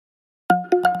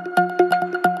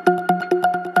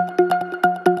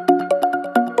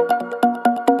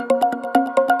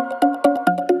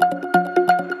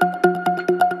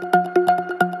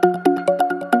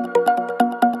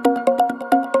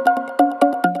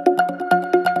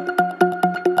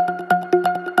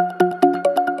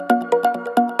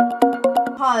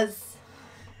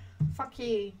Fuck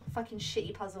you. Fucking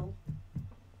shitty puzzle.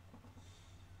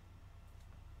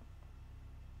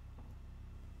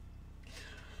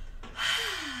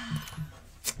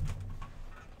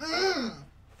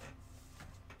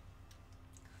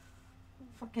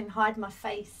 Fucking hide my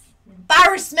face.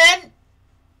 Embarrassment!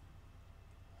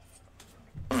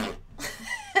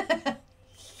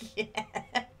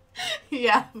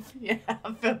 Yeah,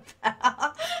 I feel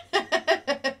better.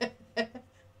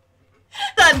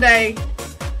 Sunday.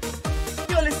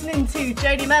 You're listening to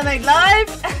Jodie Mermaid Live.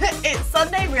 It's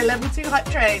Sunday, we're level 2 hype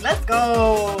train. Let's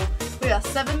go. We are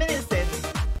 7 minutes in.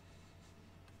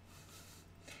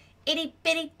 Itty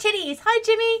bitty titties. Hi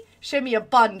Jimmy. Show me your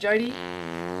bun, Jodie.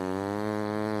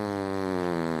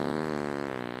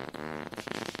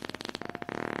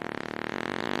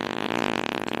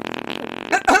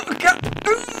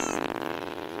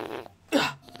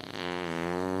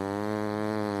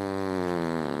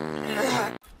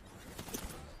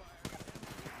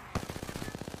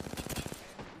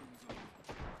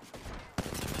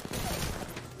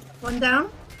 One down.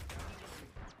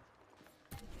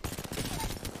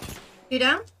 Two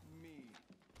down.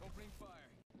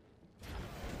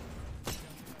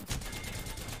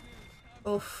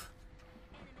 Oof.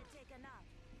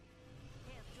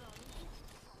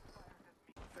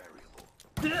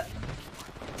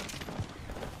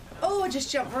 Oh, I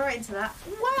just jumped right into that.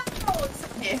 Wow, it's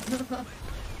up here.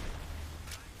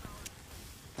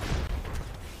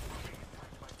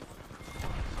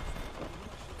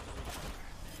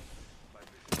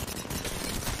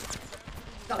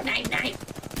 Got a name.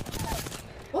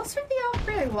 What's with the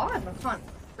R301? I can't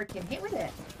freaking hit with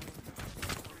it.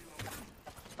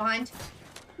 Behind.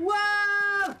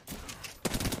 Whoa!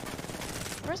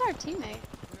 Where's our teammate?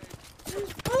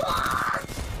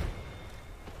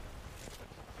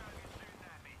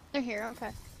 They're here,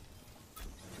 okay.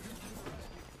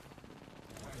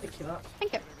 Pick you up.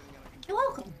 Thank you. You're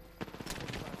welcome.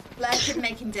 Lurk didn't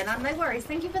make him dinner. No worries.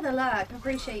 Thank you for the lurk. I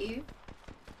appreciate you.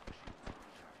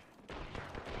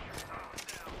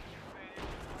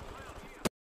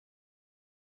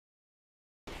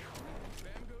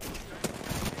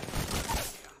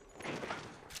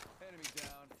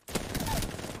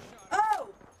 Oh!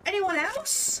 Anyone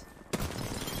else?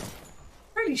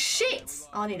 Holy shit!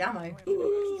 Oh, I need ammo.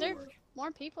 Is there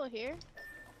more people here?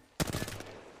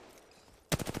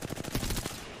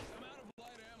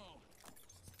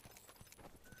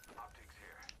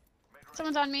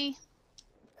 Someone's on me.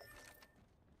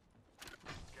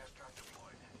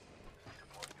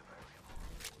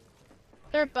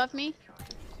 They're above me.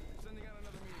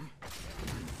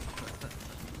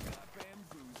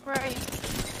 Where are you?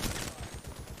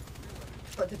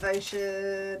 Got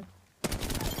devotion.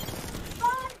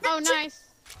 Oh, nice.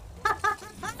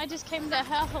 I just came to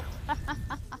help.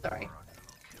 Sorry.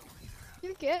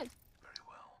 You're good.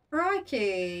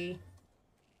 Crikey.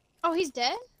 Oh, he's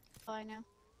dead? Oh, I know.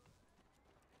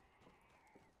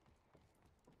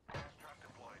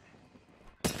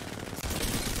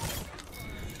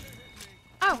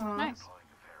 Oh, nice.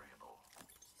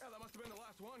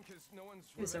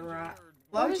 Who's a rat?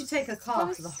 Why would you take a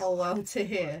car for the whole world to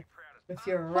hear if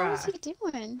you're a rat? What was he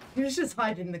doing? He was just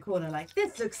hiding in the corner like,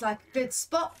 this looks like a good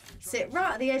spot. Sit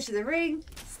right at the edge of the ring.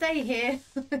 Stay here.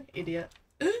 Idiot.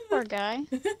 Poor guy.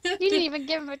 You didn't even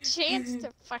give him a chance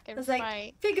to fucking I was like,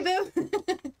 fight. peekaboo.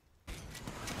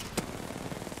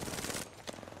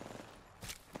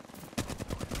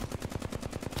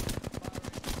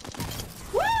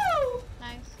 Woo!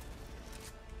 Nice.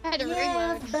 I had to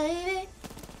Yeah, reload. baby.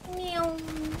 Meow.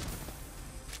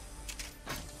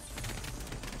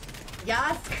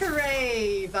 Yes,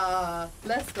 Crave.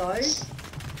 Let's go.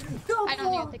 Go I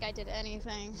don't even think I did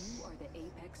anything. You are the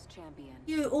Apex champion.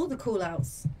 You, all the call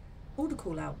outs. All the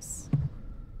call outs.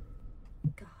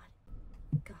 God.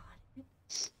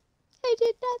 I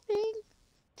did nothing.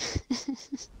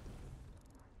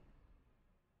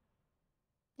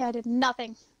 Yeah, I did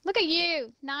nothing. Look at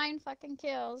you! 9 fucking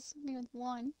kills. Me with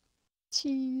 1.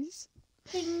 Jeez.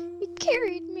 You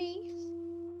carried me.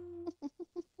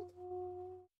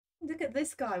 Look at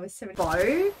this guy with 7 bow.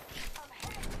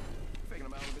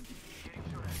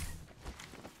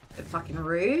 Bit fucking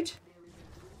rude.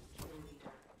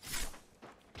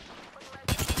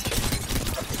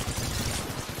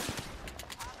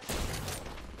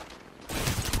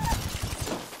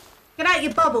 Get out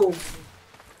your bubble.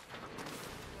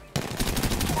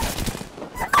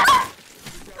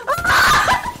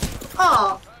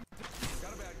 Oh.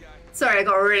 Sorry, I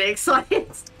got really excited.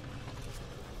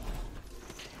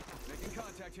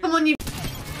 Come on, you.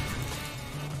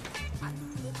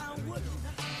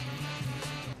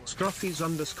 Scruffy's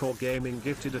 _gaming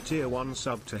gifted a tier 1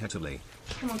 sub to Hetterly.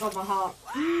 Oh my god, my heart.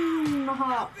 My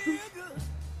heart.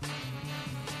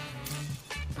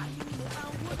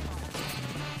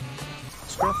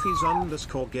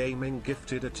 Scruffys_gaming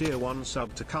gifted a tier 1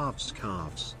 sub to Calves.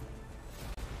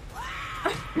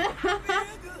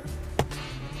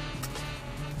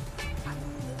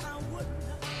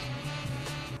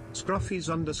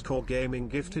 Scruffys_gaming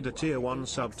gifted a tier 1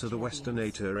 sub to the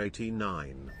Westernator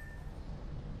 89.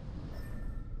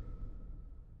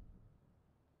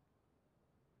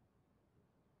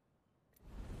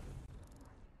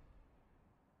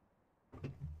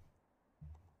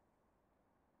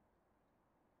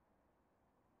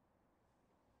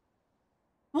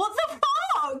 What the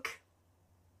fuck?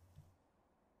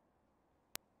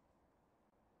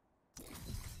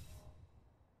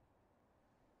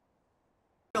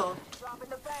 Dropping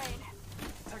the vein.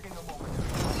 Taking a moment.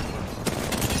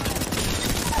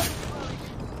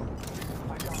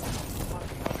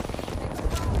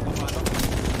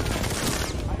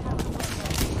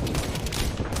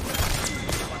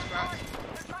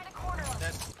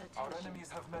 Our enemies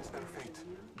have met their fate.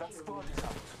 That squad is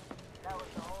out. That was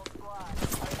the whole squad.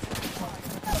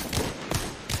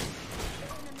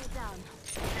 Enemy down.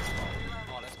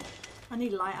 I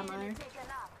need light ammo.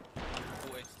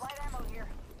 Light ammo here.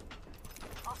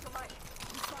 Awesome light.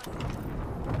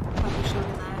 Probably shot in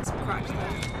there. It's cracked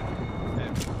though.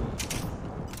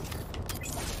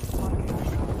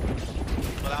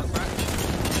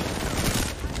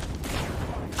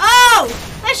 Oh!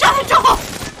 They shut the door!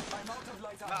 I'm out of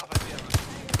light ammo.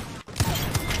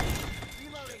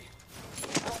 Reloading.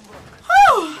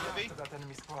 To that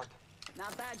enemy squad.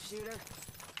 Not bad, shooter.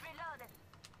 Reloaded.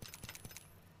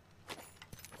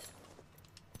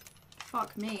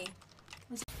 Fuck me.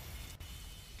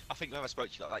 I think if I spoke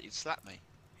to you like that, you'd slap me.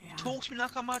 Yeah. Talk to me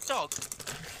like I'm a dog.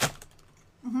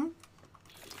 Mm-hmm.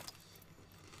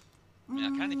 I mean,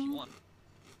 I can if you want.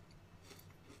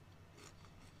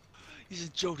 He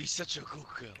said, Jodie's such a good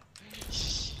girl.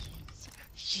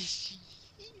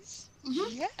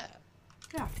 Yeah.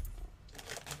 Yeah.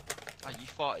 Oh, you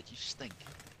farted, you stink.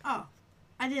 Oh,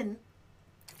 I didn't.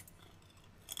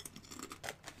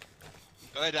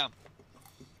 Go lay down.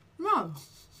 No.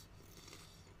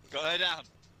 Go lay down.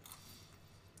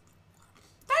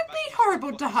 Don't be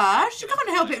horrible to her. She can't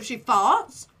help it if she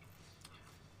farts.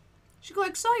 She got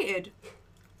excited.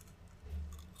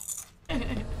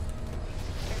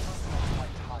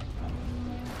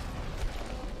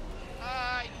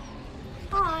 Hi.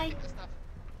 Hi. Take their stuff.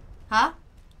 Huh?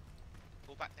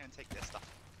 Go back there and take their stuff.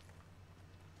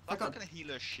 I I'm got- not gonna heal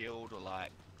her shield or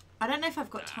like. I don't know if I've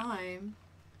got time.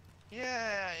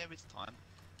 Yeah, it's time.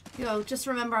 Yo, just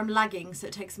remember I'm lagging, so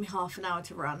it takes me half an hour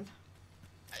to run.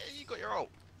 Hey, you got your ult.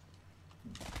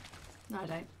 No, I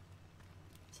don't.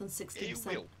 It's on 60%. Yeah, you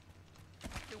will.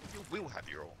 You will have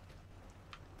your ult.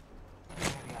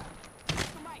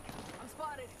 Mike, I'm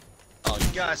spotted. Oh,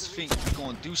 you guys think you're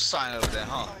gonna do something over there,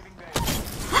 huh?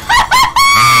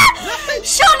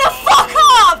 Shut the fuck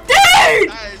up, dude!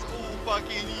 That is all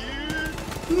fucking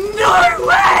you. No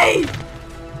way!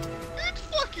 Good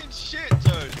fucking shit,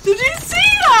 Jones. Did you see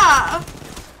that?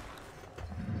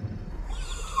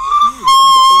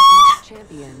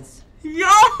 Champions.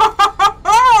 Yo!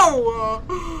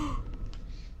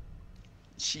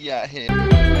 She out here.